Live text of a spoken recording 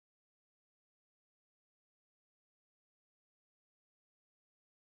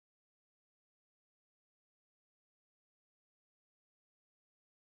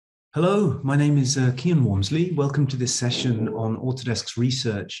Hello, my name is Kean WALMSLEY. Welcome to this session on Autodesk's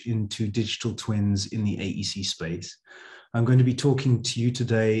research into digital twins in the AEC space. I'm going to be talking to you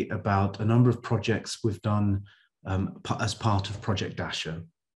today about a number of projects we've done as part of Project Dasher.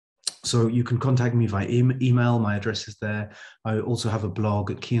 So you can contact me via email, my address is there. I also have a blog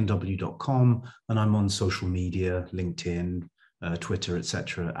at keanw.com, and I'm on social media, LinkedIn, Twitter,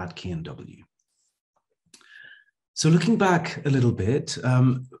 etc. at keanw. So looking back a little bit,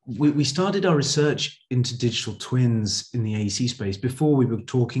 we started our research into digital twins in the AEC space before we were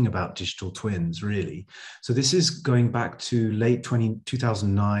talking about digital twins, really. So this is going back to late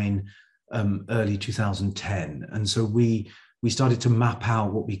 2009, early 2010. And so we started to map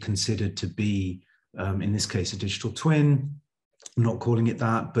out what we considered to be, in this case, a digital twin. I'm not calling it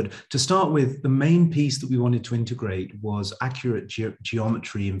that, but to start with, the main piece that we wanted to integrate was accurate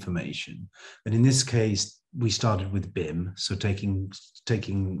geometry information. And in this case, we started with BIM, so taking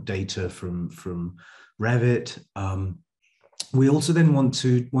data from Revit. We also then wanted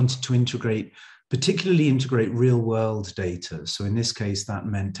to particularly integrate real-world data. So in this case, that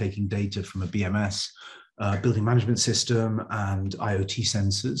meant taking data from a BMS, building management system, and IoT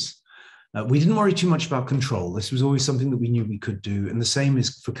sensors. We didn't worry too much about control. This was always something that we knew we could do, and the same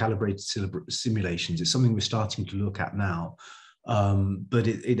is for calibrated simulations. It's something we're starting to look at now. But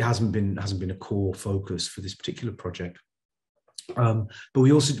it hasn't been a core focus for this particular project. But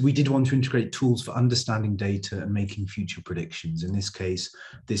we did want to integrate tools for understanding data and making future predictions. In this case,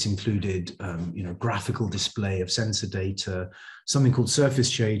 this included graphical display of sensor data, something called surface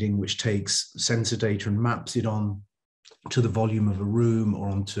shading, which takes sensor data and maps it on to the volume of a room or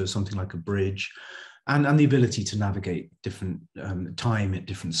onto something like a bridge. And the ability to navigate different time at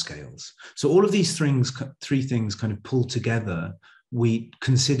different scales. So all of these three things kind of pulled together, we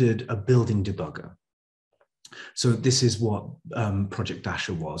considered a building debugger. So this is what Project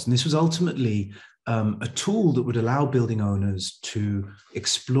Dasher was. And this was ultimately a tool that would allow building owners to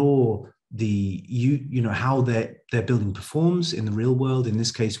explore how their building performs in the real world. In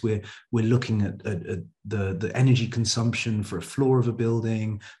this case, we're looking at the energy consumption for a floor of a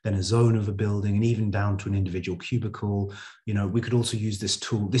building, then a zone of a building, and even down to an individual cubicle. We could also use this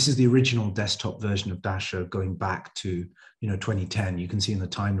tool. This is the original desktop version of Dasher going back to 2010. You can see in the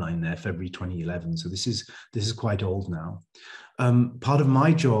timeline there, February 2011. So this is quite old now. Part of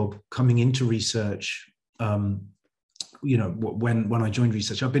my job coming into research, when I joined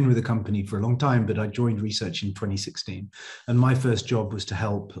research, I've been with the company for a long time, but I joined research in 2016. And my first job was to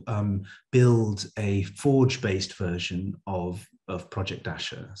help build a Forge-based version of Project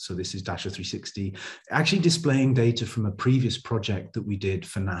Dasher. So this is Dasher 360, actually displaying data from a previous project that we did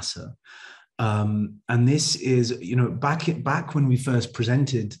for NASA. And this is, back when we first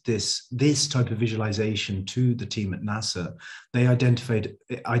presented this type of visualization to the team at NASA, they identified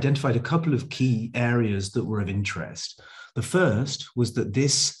a couple of key areas that were of interest. The first was that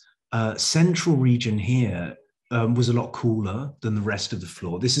this central region here was a lot cooler than the rest of the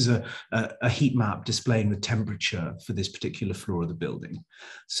floor. This is a heat map displaying the temperature for this particular floor of the building.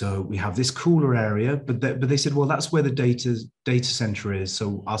 So we have this cooler area, but they said, well, that's where the data center is.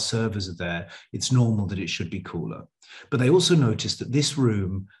 So our servers are there. It's normal that it should be cooler. But they also noticed that this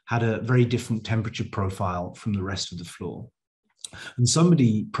room had a very different temperature profile from the rest of the floor. And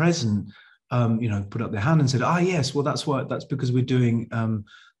somebody present, put up their hand and said, yes, well, that's because we're doing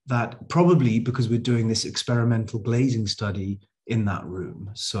that, probably because we're doing this experimental glazing study in that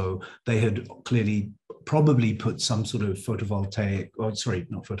room. So they had probably put some sort of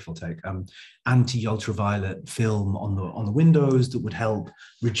anti-ultraviolet film on the windows that would help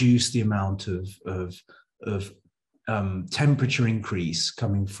reduce the amount of temperature increase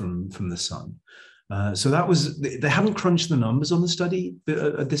coming from the sun. So they haven't crunched the numbers on the study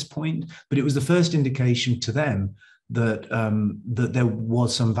at this point, but it was the first indication to them that there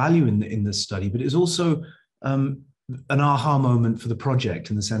was some value in this study. But it was also an aha moment for the project,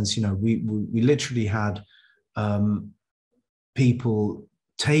 in the sense, we literally had people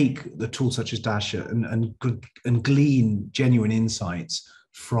take the tools such as Dasher and glean genuine insights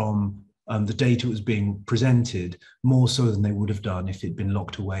from the data that was being presented, more so than they would have done if it'd been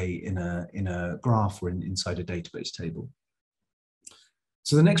locked away in a graph or inside a database table.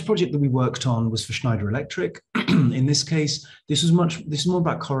 So the next project that we worked on was for Schneider Electric. In this case, this is more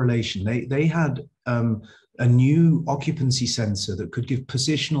about correlation. They had a new occupancy sensor that could give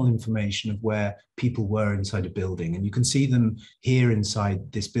positional information of where people were inside a building. And you can see them here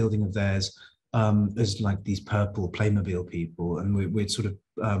inside this building of theirs as like these purple Playmobil people. And we're sort of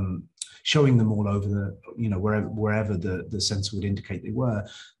showing them all over the, wherever the sensor would indicate they were,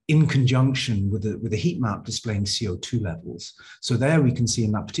 in conjunction with a heat map displaying CO2 levels. So there we can see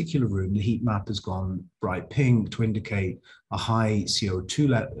in that particular room, the heat map has gone bright pink to indicate a high CO2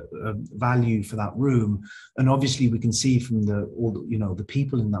 value for that room. And obviously we can see from the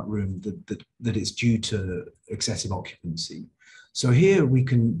people in that room that it's due to excessive occupancy. So here we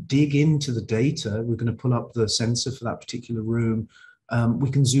can dig into the data. We're going to pull up the sensor for that particular room. We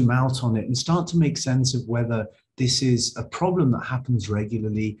can zoom out on it and start to make sense of whether this is a problem that happens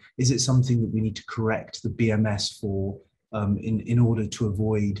regularly. Is it something that we need to correct the BMS for in order to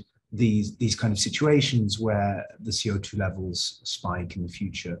avoid these kind of situations where the CO2 levels spike in the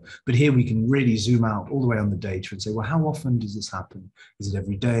future? But here we can really zoom out all the way on the data and say, well, how often does this happen? Is it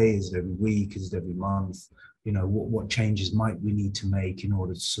every day? Is it every week? Is it every month? What changes might we need to make in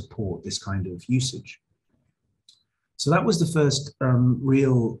order to support this kind of usage? So that was the first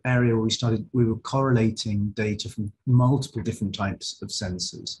real area where we were correlating data from multiple different types of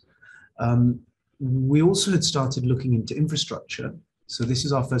sensors. We also had started looking into infrastructure. So this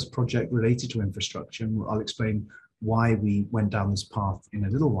is our first project related to infrastructure, and I'll explain why we went down this path in a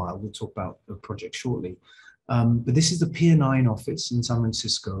little while. We'll talk about the project shortly. But this is the Pier 9 office in San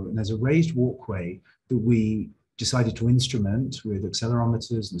Francisco, and there's a raised walkway that we decided to instrument with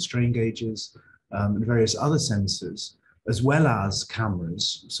accelerometers and strain gauges, and various other sensors, as well as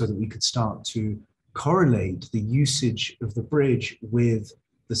cameras, so that we could start to correlate the usage of the bridge with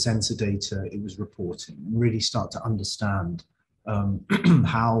the sensor data it was reporting, and really start to understand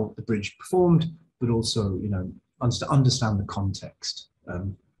how the bridge performed, but also understand the context.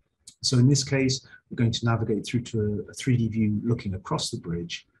 So in this case, we're going to navigate through to a 3D view looking across the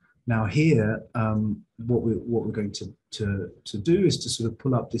bridge. Now here, what we're going to do is to sort of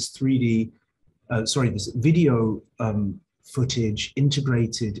pull up this this video footage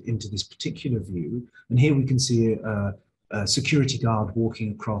integrated into this particular view. And here we can see a security guard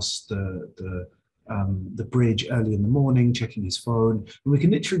walking across the bridge early in the morning, checking his phone. And we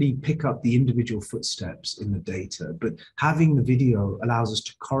can literally pick up the individual footsteps in the data, but having the video allows us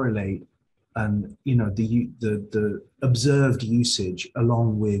to correlate the observed usage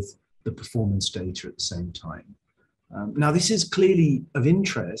along with the performance data at the same time. Now this is clearly of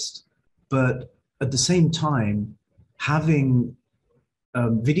interest, but at the same time, having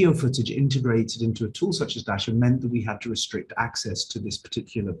video footage integrated into a tool such as Dasher meant that we had to restrict access to this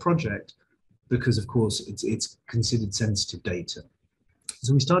particular project because, of course, it's considered sensitive data.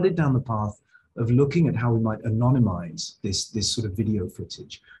 So we started down the path of looking at how we might anonymize this sort of video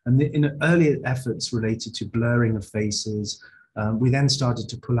footage. And in earlier efforts related to blurring of faces, we then started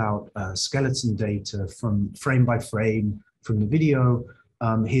to pull out skeleton data from frame by frame from the video.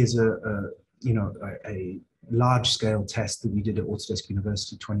 Here's a large-scale test that we did at Autodesk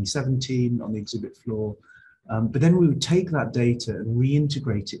University 2017 on the exhibit floor. But then we would take that data and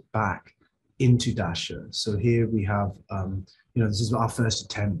reintegrate it back into Dasher. So here we have, this is our first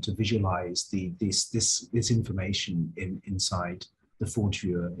attempt to visualize this information inside the Forge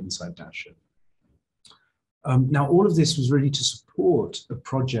viewer inside Dasher. Now, all of this was really to support a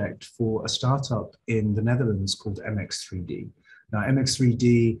project for a startup in the Netherlands called MX3D. Now,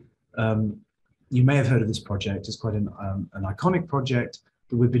 MX3D, you may have heard of this project. It's quite an iconic project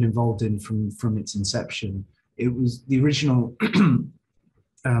that we've been involved in from its inception. It was the original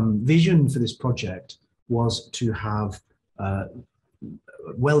vision for this project was to have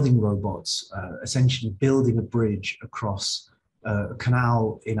welding robots essentially building a bridge across a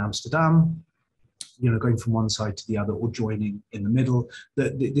canal in Amsterdam, going from one side to the other or joining in the middle.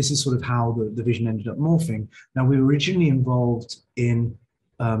 This is sort of how the vision ended up morphing. Now, we were originally involved in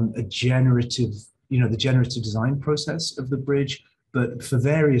the generative design process of the bridge, but for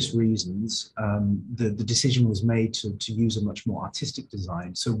various reasons, the decision was made to use a much more artistic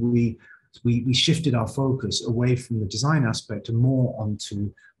design. So we shifted our focus away from the design aspect and more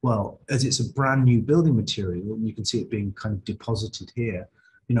onto, well, as it's a brand new building material, and you can see it being kind of deposited here,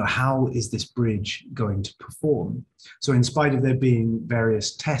 how is this bridge going to perform? So in spite of there being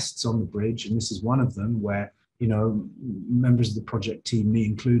various tests on the bridge, and this is one of them where, members of the project team, me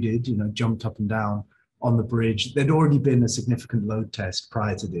included, jumped up and down on the bridge. There'd already been a significant load test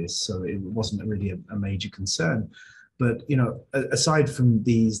prior to this, so it wasn't really a major concern. But aside from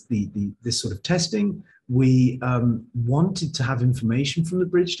this sort of testing, we wanted to have information from the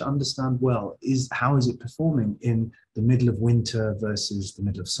bridge to understand, well, how is it performing in the middle of winter versus the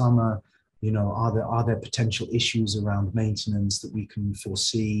middle of summer? Are there potential issues around maintenance that we can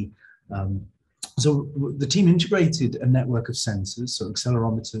foresee? So the team integrated a network of sensors, so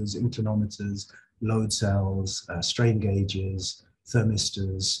accelerometers, inclinometers, load cells, strain gauges,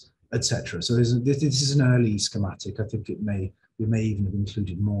 thermistors, etc. So this is an early schematic. I think we may even have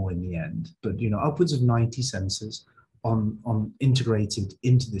included more in the end, but upwards of 90 sensors on integrated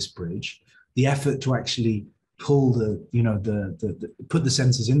into this bridge. The effort to actually pull put the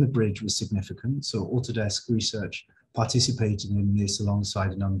sensors in the bridge was significant. So Autodesk Research participated in this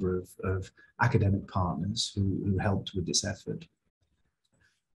alongside a number of academic partners who helped with this effort.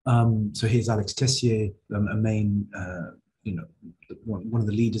 So here's Alex Tessier, a main, one of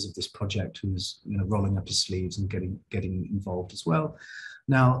the leaders of this project, who's rolling up his sleeves and getting involved as well.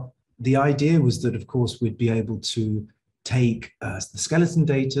 Now, the idea was that, of course, we'd be able to take the skeleton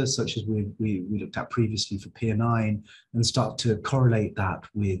data, such as we looked at previously for Pier 9, and start to correlate that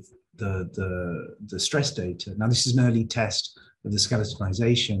with the stress data. Now, this is an early test of the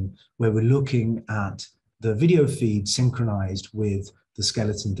skeletonization, where we're looking at the video feed synchronized with the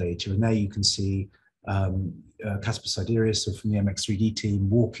skeleton data. And there you can see Casper Siderius, so from the MX3D team,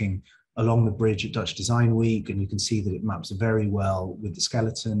 walking along the bridge at Dutch Design Week, and you can see that it maps very well with the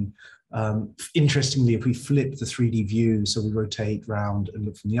skeleton. Interestingly, if we flip the 3D view, so we rotate round and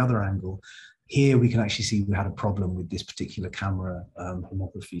look from the other angle, here we can actually see we had a problem with this particular camera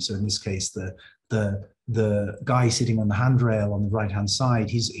homography. So in this case, the guy sitting on the handrail on the right-hand side,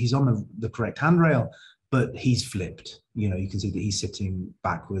 he's on the correct handrail, but he's flipped. You can see that he's sitting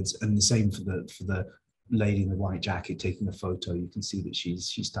backwards, and the same for the lady in the white jacket taking the photo. You can see that she's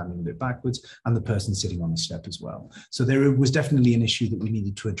standing a bit backwards, and the person sitting on the step as well. So there was definitely an issue that we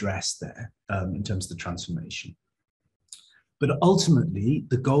needed to address there in terms of the transformation. But ultimately,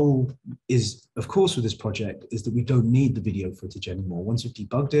 the goal is, of course, with this project, is that we don't need the video footage anymore. Once we've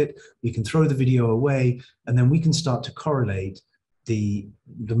debugged it, we can throw the video away, and then we can start to correlate the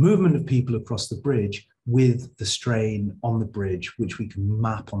movement of people across the bridge with the strain on the bridge, which we can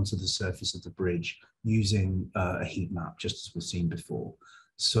map onto the surface of the bridge using a heat map, just as we've seen before.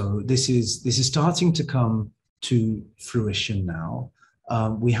 So this is starting to come to fruition now.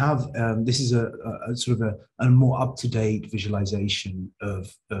 We have this is a sort of a more up-to-date visualization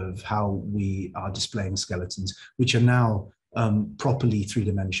of how we are displaying skeletons, which are now properly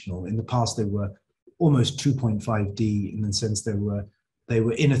three-dimensional. In the past, they were almost 2.5D in the sense they were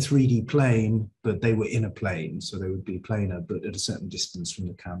in a 3D plane, but they were in a plane, so they would be planar, but at a certain distance from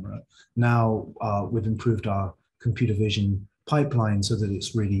the camera. Now we've improved our computer vision pipeline so that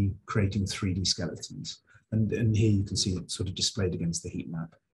it's really creating 3D skeletons. And here you can see it sort of displayed against the heat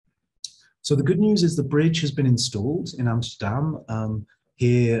map. So the good news is the bridge has been installed in Amsterdam.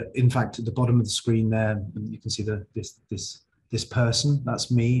 Here, in fact, at the bottom of the screen there, you can see this person.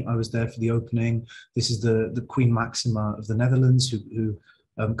 That's me. I was there for the opening. This is the Queen Maxima of the Netherlands, who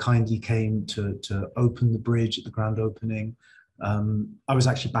kindly came to open the bridge at the grand opening. I was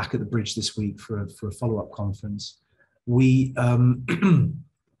actually back at the bridge this week for a follow-up conference. We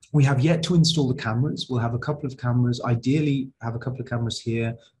have yet to install the cameras. We'll have a couple of cameras, ideally have a couple of cameras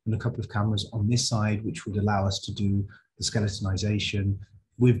here and a couple of cameras on this side, which would allow us to do the skeletonization.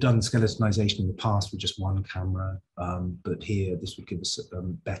 We've done skeletonization in the past with just one camera, but here this would give us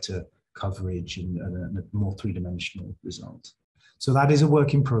better coverage and a more three-dimensional result. So that is a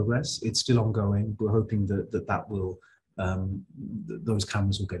work in progress. It's still ongoing. We're hoping that will those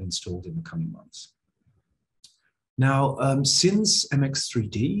cameras will get installed in the coming months. Now, since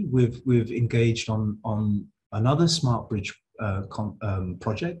MX3D, we've engaged on another smart bridge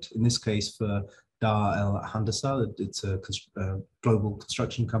project. In this case, for Dar El Handasa, it's a global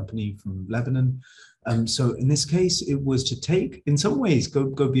construction company from Lebanon. So in this case, it was to take, in some ways, go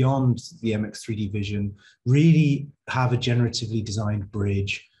beyond the MX3D vision, really have a generatively designed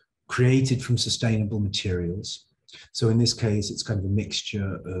bridge created from sustainable materials. So in this case, it's kind of a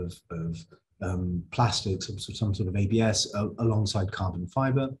mixture of plastics, some sort of ABS alongside carbon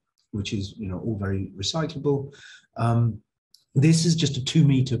fiber, which is all very recyclable. This is just a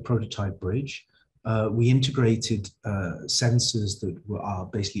 2-meter prototype bridge. We integrated sensors that are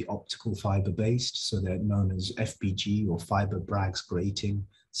basically optical fiber based, so they're known as FBG or fiber Bragg's grating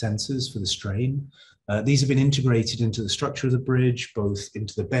sensors for the strain. These have been integrated into the structure of the bridge, both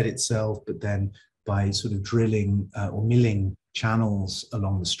into the bed itself, but then by sort of drilling or milling channels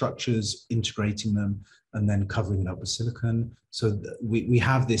along the structures, integrating them, and then covering it up with silicon. So we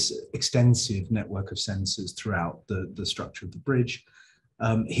have this extensive network of sensors throughout the structure of the bridge.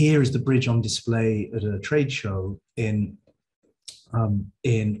 Here is the bridge on display at a trade show in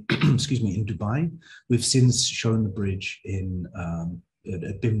excuse me, in Dubai. We've since shown the bridge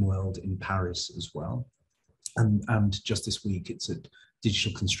at BIM World in Paris as well. And just this week, it's at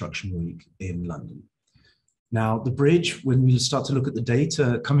Digital Construction Week in London. Now, the bridge, when we start to look at the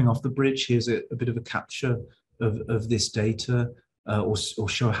data coming off the bridge, here's a bit of a capture of this data. or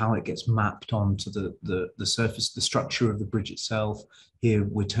show how it gets mapped onto the surface, the structure of the bridge itself. Here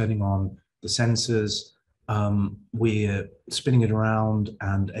we're turning on the sensors, we're spinning it around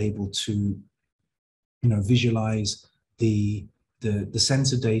and able to, visualize the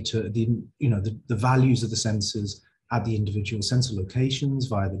sensor data, the values of the sensors at the individual sensor locations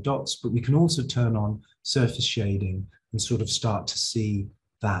via the dots, but we can also turn on surface shading and sort of start to see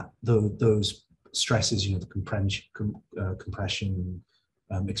that those stresses, the compression,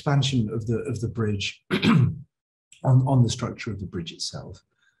 expansion of the bridge on the structure of the bridge itself.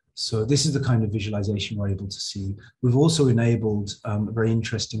 So this is the kind of visualization we're able to see. We've also enabled a very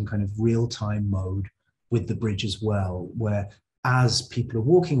interesting kind of real-time mode with the bridge as well, where as people are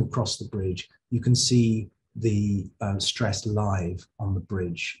walking across the bridge, you can see the stress live on the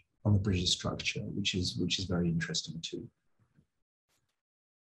bridge's structure, which is very interesting too.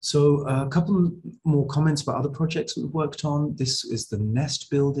 So a couple more comments about other projects that we've worked on. This is the Nest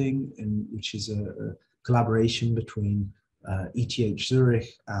building, which is a collaboration between ETH Zurich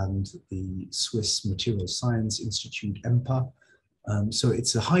and the Swiss Materials Science Institute, EMPA. So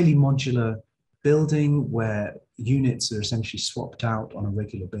it's a highly modular building where units are essentially swapped out on a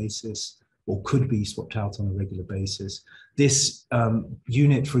regular basis, or could be swapped out on a regular basis. This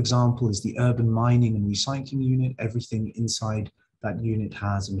unit, for example, is the urban mining and recycling unit. Everything inside that unit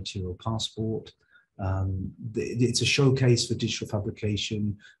has a material passport. It's a showcase for digital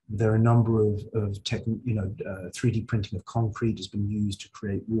fabrication. There are a number of 3D printing of concrete has been used to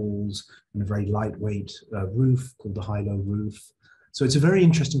create walls and a very lightweight roof called the high-low roof. So it's a very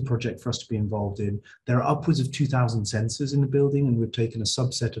interesting project for us to be involved in. There are upwards of 2,000 sensors in the building, and we've taken a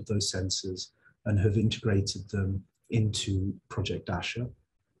subset of those sensors and have integrated them into Project Dasher.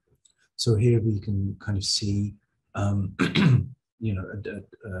 So here we can kind of see a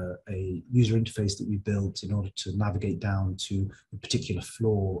user interface that we built in order to navigate down to a particular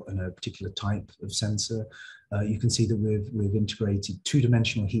floor and a particular type of sensor. You can see that we've integrated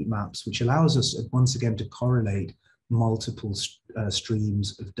two-dimensional heat maps, which allows us once again to correlate multiple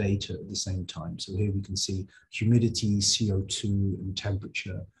streams of data at the same time. So here we can see humidity, CO2, and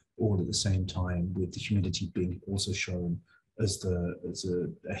temperature all at the same time, with the humidity being also shown as a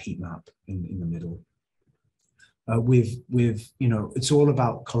heat map in the middle. It's all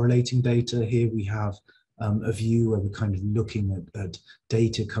about correlating data. Here we have a view where we're kind of looking at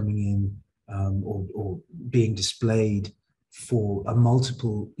data coming in or being displayed for a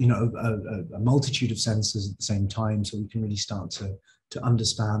multitude of sensors at the same time, so we can really start to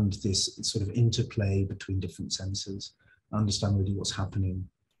understand this sort of interplay between different sensors, understand really what's happening.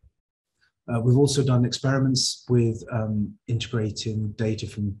 We've also done experiments with integrating data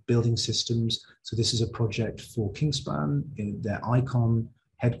from building systems. So this is a project for Kingspan in their Icon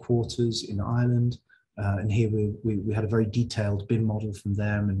headquarters in Ireland. And here we had a very detailed BIM model from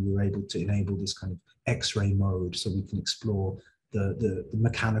them, and we were able to enable this kind of X-ray mode, so we can explore the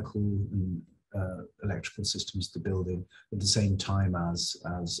mechanical and electrical systems of the building at the same time as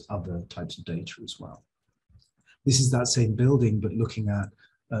other types of data as well. This is that same building, but looking at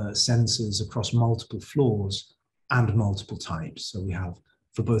sensors across multiple floors and multiple types. So we have,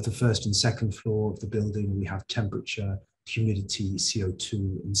 for both the first and second floor of the building, we have temperature, humidity,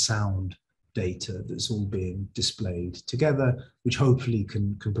 CO2, and sound data that's all being displayed together, which hopefully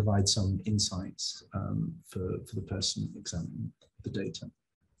can provide some insights for the person examining the data.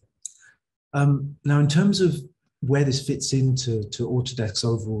 Now, in terms of where this fits into Autodesk's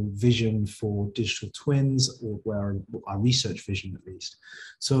overall vision for digital twins, or where our research vision at least.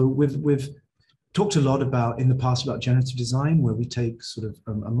 So we've talked a lot in the past about generative design, where we take sort of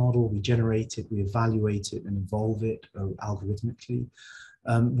a model, we generate it, we evaluate it and evolve it algorithmically.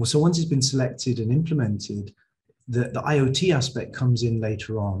 So once it's been selected and implemented, the IoT aspect comes in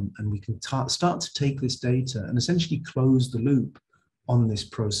later on, and we can start to take this data and essentially close the loop on this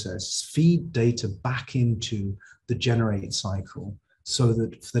process, feed data back into the generate cycle, so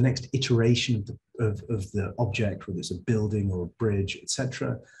that for the next iteration of the object, whether it's a building or a bridge,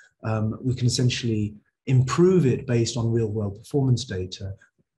 etc., we can essentially improve it based on real-world performance data,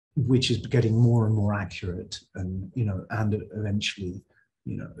 which is getting more and more accurate, and and eventually,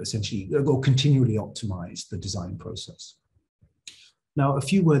 essentially, or continually optimize the design process. Now, a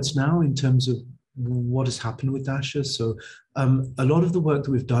few words now in terms of what has happened with Dasher. So a lot of the work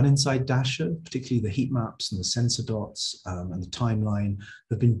that we've done inside Dasher, particularly the heat maps and the sensor dots and the timeline,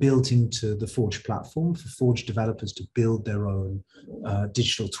 have been built into the Forge platform for Forge developers to build their own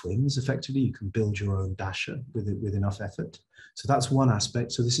digital twins. Effectively, you can build your own Dasher with enough effort. So that's one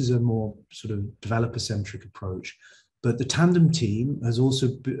aspect. So this is a more sort of developer-centric approach. But the Tandem team has also,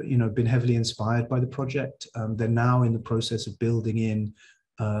 been heavily inspired by the project. They're now in the process of building in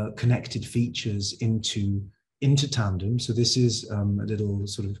connected features into Tandem. So this is a little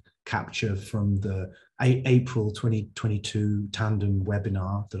sort of capture from the April 2022 Tandem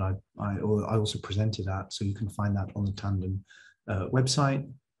webinar that I also presented at. So you can find that on the Tandem website.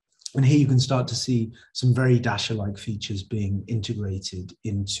 And here you can start to see some very Dasher-like features being integrated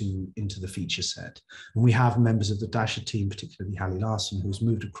into the feature set. And we have members of the Dasher team, particularly Hallie Larson, who's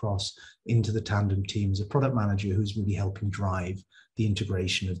moved across into the Tandem team as a product manager who's really helping drive the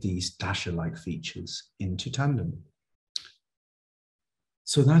integration of these Dasher-like features into Tandem.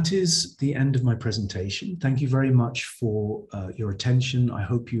 So that is the end of my presentation. Thank you very much for your attention. I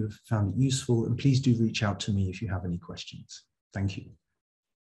hope you've found it useful, and please do reach out to me if you have any questions. Thank you.